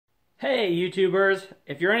Hey YouTubers,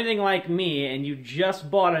 if you're anything like me and you just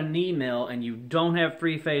bought a knee mill and you don't have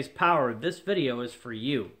three-phase power, this video is for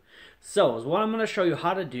you. So what I'm going to show you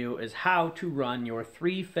how to do is how to run your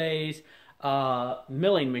three-phase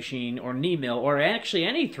milling machine or knee mill, or actually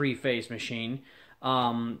any three-phase machine,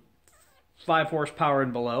 5 horsepower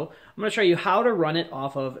and below. I'm going to show you how to run it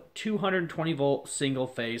off of 220 volt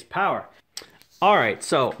single-phase power. Alright,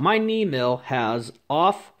 so my knee mill has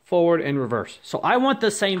off, forward, and reverse. So I want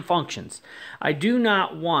the same functions. I do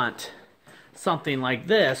not want something like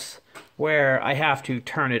this where I have to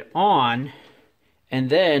turn it on and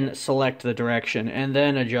then select the direction and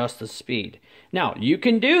then adjust the speed. Now, you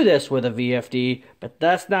can do this with a VFD, but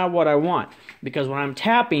that's not what I want. Because when I'm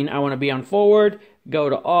tapping, I want to be on forward, go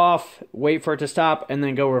to off, wait for it to stop, and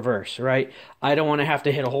then go reverse, right? I don't want to have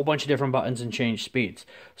to hit a whole bunch of different buttons and change speeds.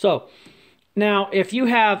 So, now, if you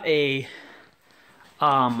have a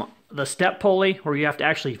the step pulley where you have to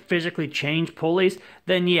actually physically change pulleys,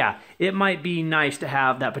 then yeah, it might be nice to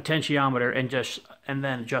have that potentiometer and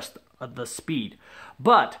then adjust the speed.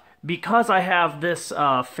 But because I have this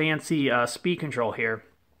fancy speed control here,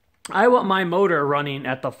 I want my motor running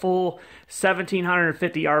at the full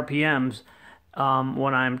 1750 RPMs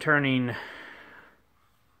when I'm turning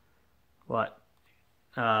what?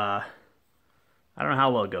 I don't know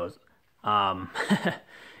how well it goes.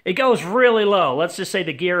 It goes really low. Let's just say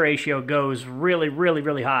the gear ratio goes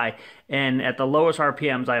really high, and at the lowest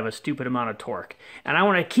RPMs I have a stupid amount of torque. And I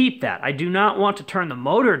want to keep that. I do not want to turn the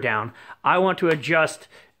motor down. I want to adjust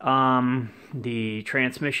the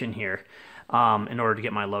transmission here in order to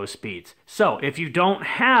get my low speeds. So if you don't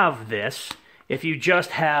have this, if you just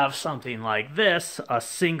have something like this, a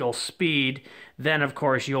single speed, then of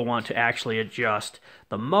course you'll want to actually adjust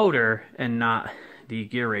the motor and not the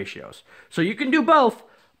gear ratios. So you can do both,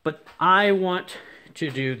 but I want to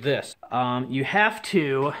do this. You have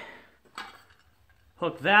to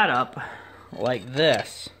hook that up like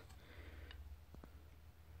this.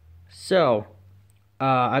 So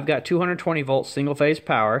I've got 220 volt single phase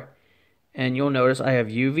power, and you'll notice I have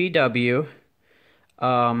UVW,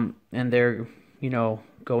 and they're, you know,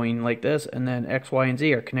 going like this, and then X, Y, and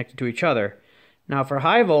Z are connected to each other. Now for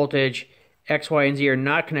high voltage, X, Y, and Z are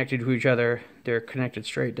not connected to each other. They're connected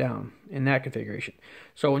straight down in that configuration.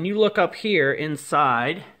 So when you look up here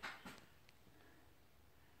inside,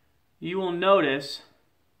 you will notice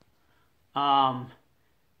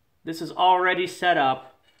this is already set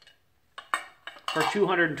up for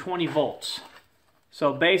 220 volts.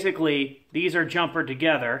 So basically, these are jumpered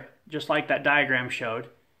together, just like that diagram showed,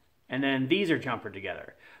 and then these are jumpered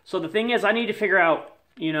together. So the thing is, I need to figure out,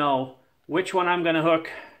 you know, which one I'm going to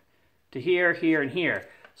hook to here, here, and here.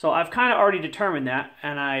 So I've kind of already determined that,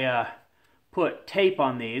 and I put tape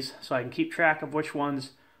on these so I can keep track of which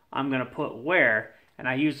ones I'm going to put where. And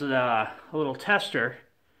I used a little tester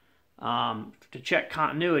to check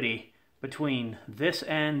continuity between this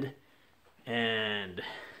end and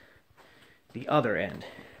the other end.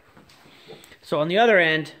 So on the other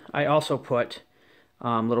end, I also put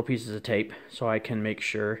little pieces of tape so I can make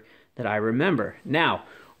sure that I remember. Now,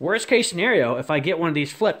 worst case scenario, if I get one of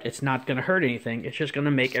these flipped, it's not going to hurt anything. It's just going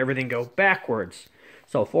to make everything go backwards.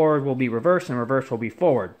 So forward will be reverse and reverse will be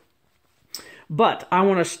forward. But I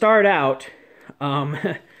want to start out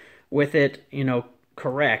with it, you know,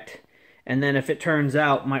 correct. And then if it turns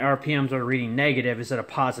out my RPMs are reading negative instead of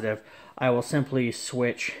positive, I will simply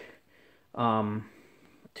switch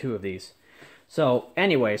two of these. So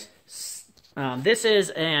anyways, this is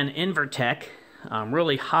an invertec.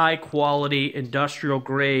 Really high quality industrial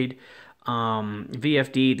grade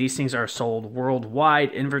VFD. These things are sold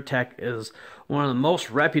worldwide. Invertec is one of the most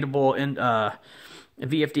reputable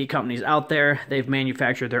VFD companies out there. They've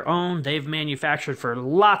manufactured their own. They've manufactured for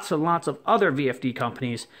lots and lots of other VFD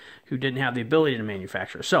companies who didn't have the ability to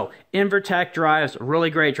manufacture. So Invertec drives, really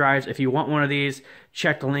great drives. If you want one of these,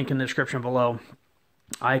 check the link in the description below.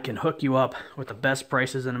 I can hook you up with the best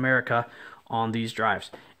prices in America on these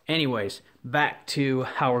drives. Anyways, back to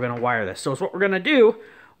how we're going to wire this. So what we're going to do,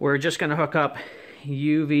 we're just going to hook up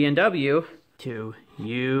U, V, and W to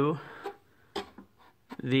U,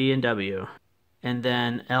 V, and W. And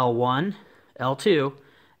then L1, L2.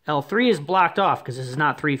 L3 is blocked off because this is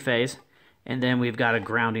not three-phase. And then we've got a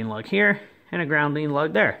grounding lug here and a grounding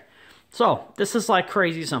lug there. So this is like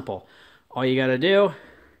crazy simple. All you got to do,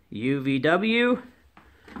 UVW,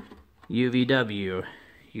 UVW.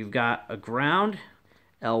 You've got a ground,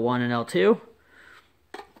 L1 and L2,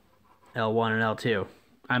 L1 and L2.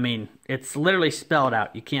 I mean, it's literally spelled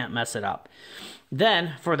out. You can't mess it up.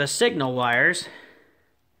 Then, for the signal wires,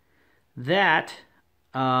 that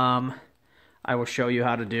I will show you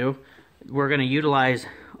how to do. We're going to utilize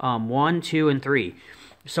 1, 2, and 3.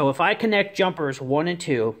 So if I connect jumpers 1 and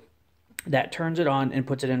 2, that turns it on and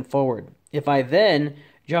puts it in forward. If I then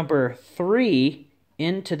jumper 3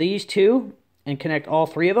 into these two and connect all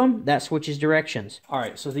 3 of them, that switches directions. All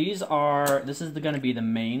right, so this is going to be the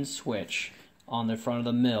main switch on the front of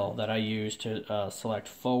the mill that I use to select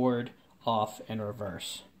forward, off, and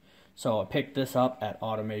reverse. So I picked this up at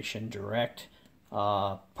Automation Direct.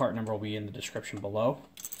 Part number will be in the description below.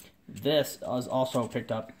 This is also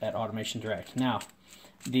picked up at Automation Direct. Now,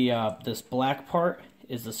 this black part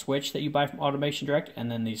is the switch that you buy from Automation Direct,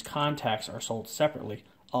 and then these contacts are sold separately,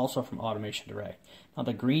 also from Automation Direct. Now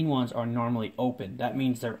the green ones are normally open. That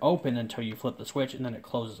means they're open until you flip the switch and then it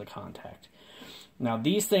closes the contact. Now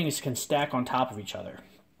these things can stack on top of each other.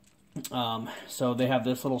 So they have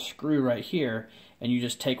this little screw right here, and you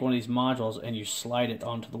just take one of these modules and you slide it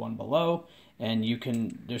onto the one below, and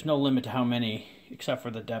there's no limit to how many, except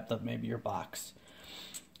for the depth of maybe your box.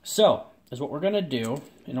 So, is what we're going to do,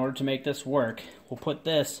 in order to make this work, we'll put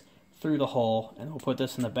this through the hole, and we'll put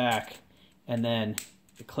this in the back, and then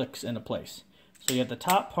it clicks into place. So you have the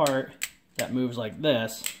top part that moves like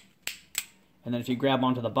this, and then if you grab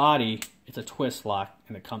onto the body, it's a twist lock,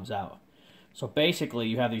 and it comes out. So basically,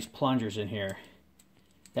 you have these plungers in here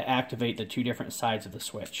that activate the 2 different sides of the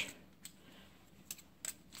switch.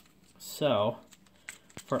 So,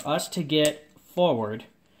 for us to get forward,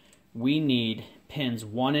 we need pins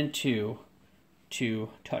 1 and 2 to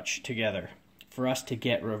touch together. For us to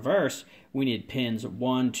get reverse, we need pins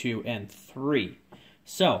 1, 2, and 3.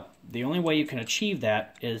 So, the only way you can achieve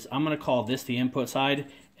that is I'm going to call this the input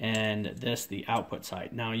side and this the output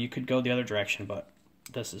side. Now, you could go the other direction, but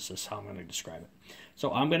this is just how I'm going to describe it.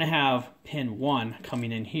 So, I'm going to have pin 1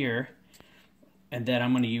 coming in here, and then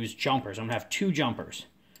I'm going to use jumpers. I'm going to have 2 jumpers.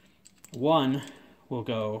 One will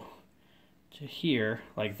go to here,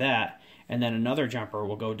 like that, and then another jumper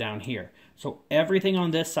will go down here. So everything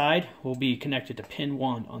on this side will be connected to pin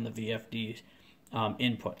 1 on the VFD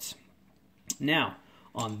inputs. Now,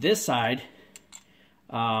 on this side,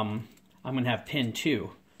 I'm going to have pin 2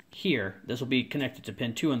 here. This will be connected to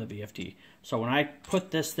pin 2 on the VFD. So when I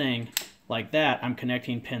put this thing like that, I'm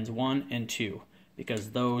connecting pins 1 and 2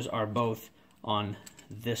 because those are both on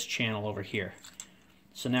this channel over here.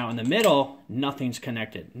 So now in the middle, nothing's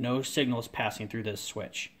connected. No signal is passing through this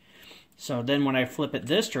switch. So then when I flip it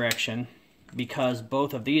this direction, because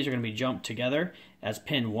both of these are going to be jumped together as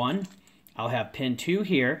pin 1, I'll have pin 2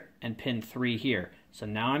 here and pin 3 here. So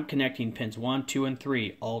now I'm connecting pins 1, 2, and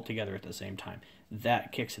 3 all together at the same time.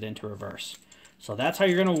 That kicks it into reverse. So that's how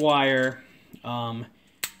you're going to wire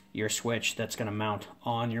your switch that's going to mount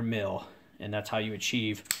on your mill. And that's how you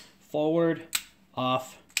achieve forward,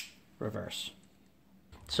 off, reverse.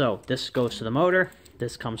 So this goes to the motor.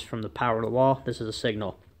 This comes from the power to the wall. This is a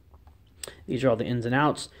signal. These are all the ins and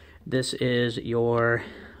outs. This is your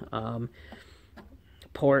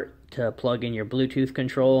port to plug in your Bluetooth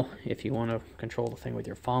control if you want to control the thing with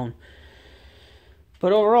your phone.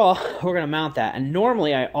 But overall, we're going to mount that. And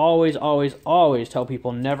normally I always tell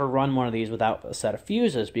people never run one of these without a set of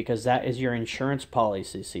fuses, because that is your insurance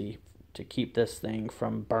policy to keep this thing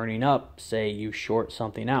from burning up, say you short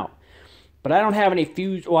something out. But I don't have any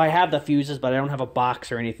fuse. Well, I have the fuses, but I don't have a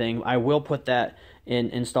box or anything. I will put that in,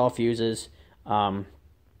 install fuses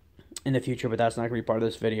in the future, but that's not going to be part of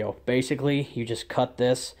this video. Basically, you just cut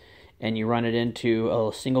this and you run it into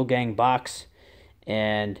a single gang box,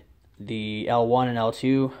 and the L1 and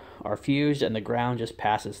L2 are fused, and the ground just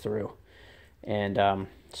passes through. And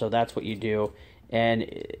so that's what you do. And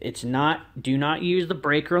it's not, do not use the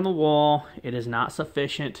breaker on the wall. It is not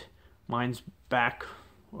sufficient. Mine's back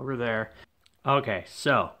over there. Okay,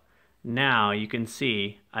 so now you can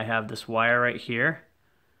see I have this wire right here,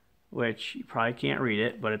 which you probably can't read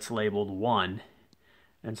it, but it's labeled 1.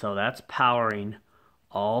 And so that's powering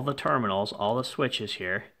all the terminals, all the switches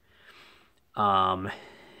here.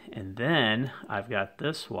 And then I've got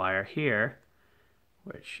this wire here,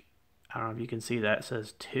 which I don't know if you can see that, it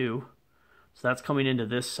says 2. So that's coming into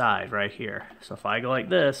this side right here. So if I go like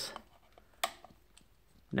this,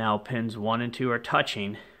 now pins 1 and 2 are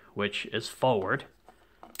touching, which is forward.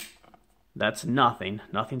 That's nothing.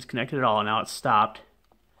 Nothing's connected at all. Now it's stopped.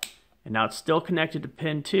 And now it's still connected to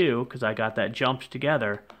pin 2 because I got that jumped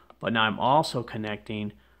together. But now I'm also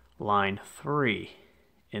connecting line 3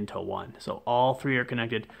 into 1. So all 3 are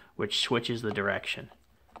connected, which switches the direction.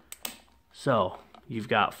 So you've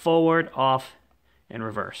got forward, off, and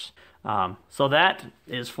reverse. So that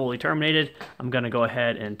is fully terminated. I'm going to go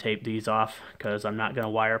ahead and tape these off because I'm not going to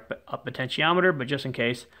wire up a potentiometer, but just in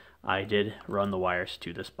case, I did run the wires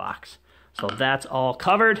to this box. So that's all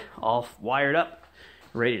covered, all wired up,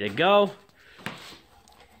 ready to go.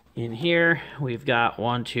 In here, we've got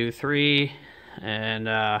 1, 2, 3,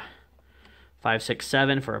 and 5, 6,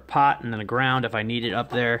 7 for a pot, and then a ground if I need it up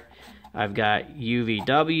there. I've got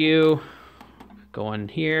UVW going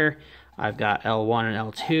here. I've got L1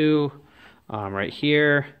 and L2 right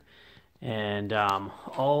here. And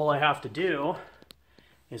all I have to do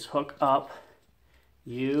is hook up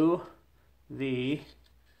U, V,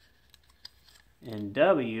 and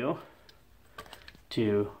W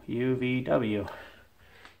to UVW.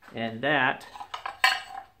 And that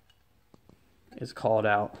is called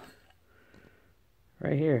out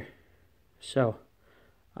right here. So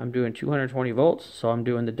I'm doing 220 volts, so I'm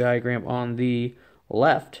doing the diagram on the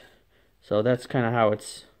left. So that's kind of how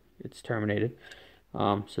it's terminated.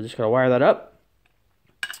 So just gotta wire that up,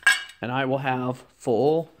 and I will have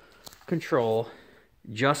full control,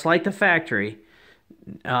 just like the factory.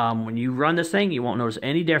 When you run this thing, you won't notice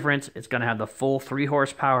any difference. It's going to have the full 3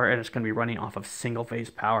 horsepower, and it's going to be running off of single phase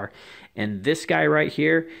power. And this guy right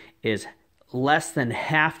here is less than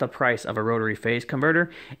half the price of a rotary phase converter,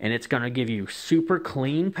 and it's going to give you super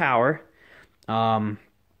clean power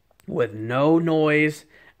with no noise.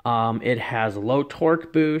 It has low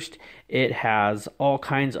torque boost. It has all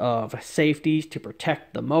kinds of safeties to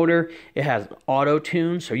protect the motor. It has auto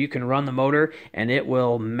tune, so you can run the motor and it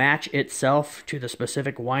will match itself to the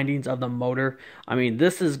specific windings of the motor. I mean,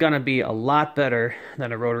 this is going to be a lot better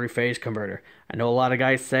than a rotary phase converter. I know a lot of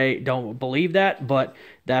guys say don't believe that, but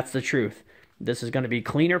that's the truth. This is going to be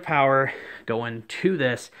cleaner power going to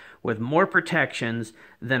this with more protections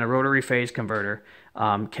than a rotary phase converter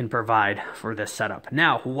can provide for this setup.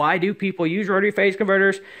 Now, why do people use rotary phase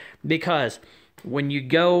converters? Because when you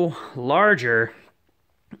go larger,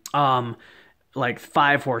 like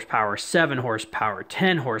 5 horsepower, 7 horsepower,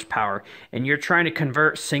 10 horsepower, and you're trying to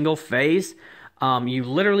convert single phase,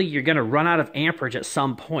 you're going to run out of amperage at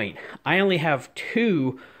some point. I only have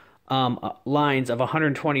 2 lines of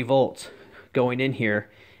 120 volts going in here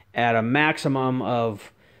at a maximum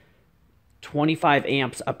of 25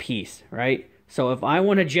 amps a piece, right? So if I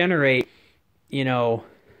want to generate, you know,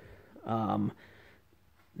 a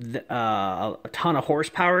ton of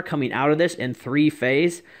horsepower coming out of this in 3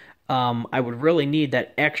 phase, I would really need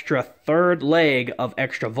that extra third leg of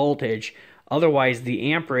extra voltage. Otherwise,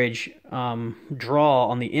 the amperage draw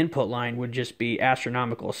on the input line would just be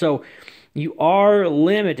astronomical. So you are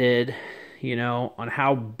limited, you know, on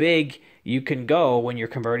how big you can go when you're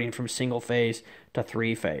converting from single phase to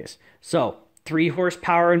 3 phase. So 3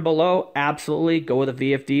 horsepower and below, absolutely go with a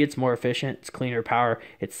VFD. It's more efficient, it's cleaner power,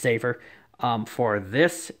 it's safer for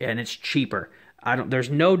this, and it's cheaper.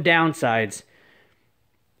 There's no downsides,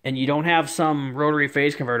 and you don't have some rotary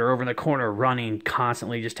phase converter over in the corner running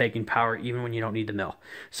constantly, just taking power even when you don't need the mill.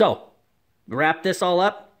 So wrap this all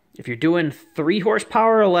up. If you're doing 3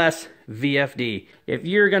 horsepower or less, VFD. If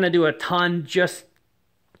you're gonna do a ton, just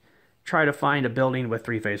try to find a building with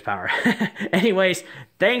 3-phase power. Anyways,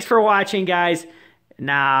 thanks for watching, guys.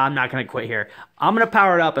 Nah, I'm not going to quit here. I'm going to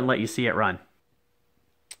power it up and let you see it run.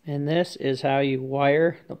 And this is how you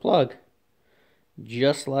wire the plug.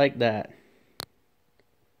 Just like that.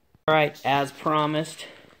 Alright, as promised,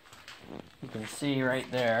 you can see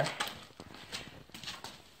right there,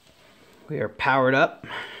 we are powered up.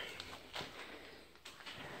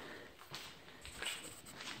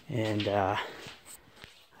 And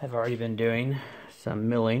I've already been doing some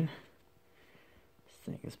milling.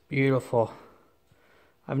 This thing is beautiful.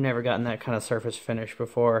 I've never gotten that kind of surface finish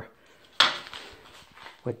before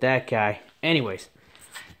with that guy. Anyways,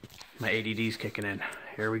 my ADD's kicking in.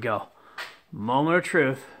 Here we go. Moment of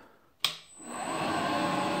truth.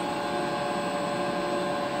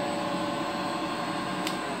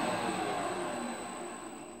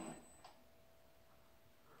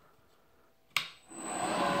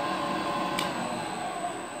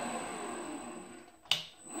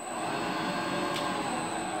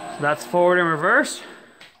 That's forward and reverse.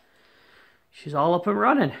 She's all up and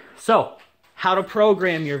running. So, how to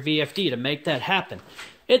program your VFD to make that happen.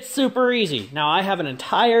 It's super easy. Now, I have an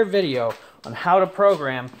entire video on how to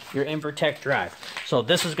program your invertec drive. So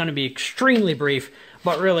this is going to be extremely brief,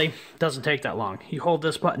 but really doesn't take that long. You hold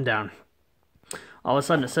this button down. All of a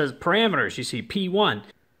sudden it says parameters. You see P1.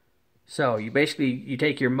 So you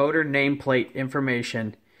take your motor nameplate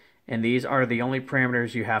information, and these are the only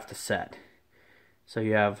parameters you have to set. So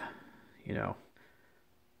you have, you know,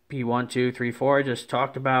 P1, 2, 3, 4. I just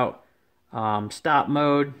talked about stop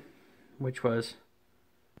mode, which was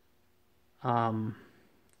 5.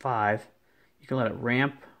 You can let it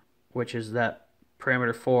ramp, which is that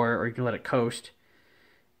parameter 4, or you can let it coast.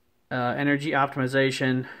 Energy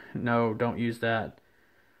optimization, no, don't use that.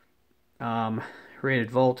 Rated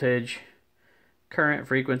voltage, current,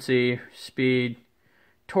 frequency, speed,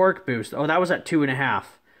 torque boost. Oh, that was at 2.5.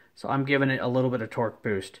 So I'm giving it a little bit of torque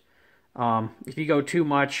boost. If you go too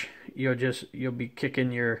much, you'll be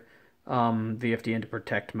kicking your VFD into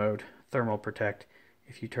protect mode, thermal protect,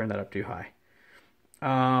 if you turn that up too high.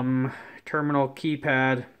 Terminal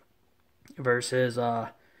keypad versus the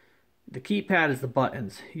keypad is the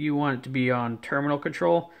buttons. You want it to be on terminal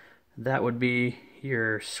control. That would be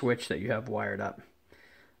your switch that you have wired up.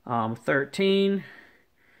 13,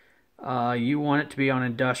 you want it to be on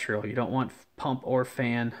industrial. You don't want pump or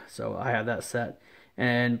fan, so I have that set.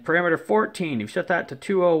 And parameter 14, you set that to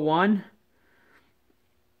 201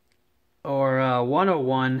 or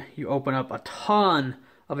 101, you open up a ton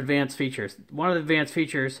of advanced features. One of the advanced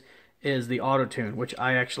features is the auto tune, which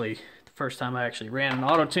the first time I actually ran an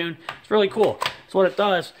auto tune, it's really cool. So what it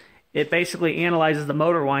does, it basically analyzes the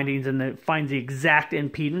motor windings and it finds the exact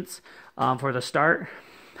impedance for the start.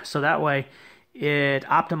 So that way it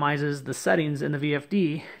optimizes the settings in the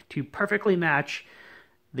VFD to perfectly match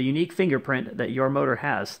the unique fingerprint that your motor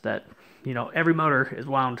has. That, every motor is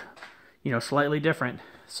wound, slightly different.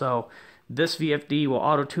 So this VFD will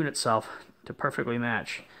auto-tune itself to perfectly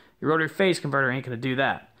match. Your rotary phase converter ain't going to do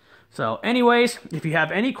that. So anyways, if you have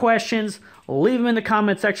any questions, leave them in the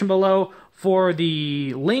comment section below. For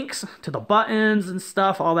the links to the buttons and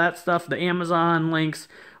stuff, all that stuff, the Amazon links,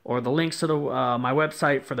 or the links to my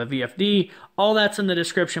website for the VFD, all that's in the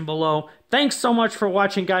description below. Thanks so much for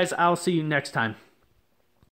watching, guys. I'll see you next time.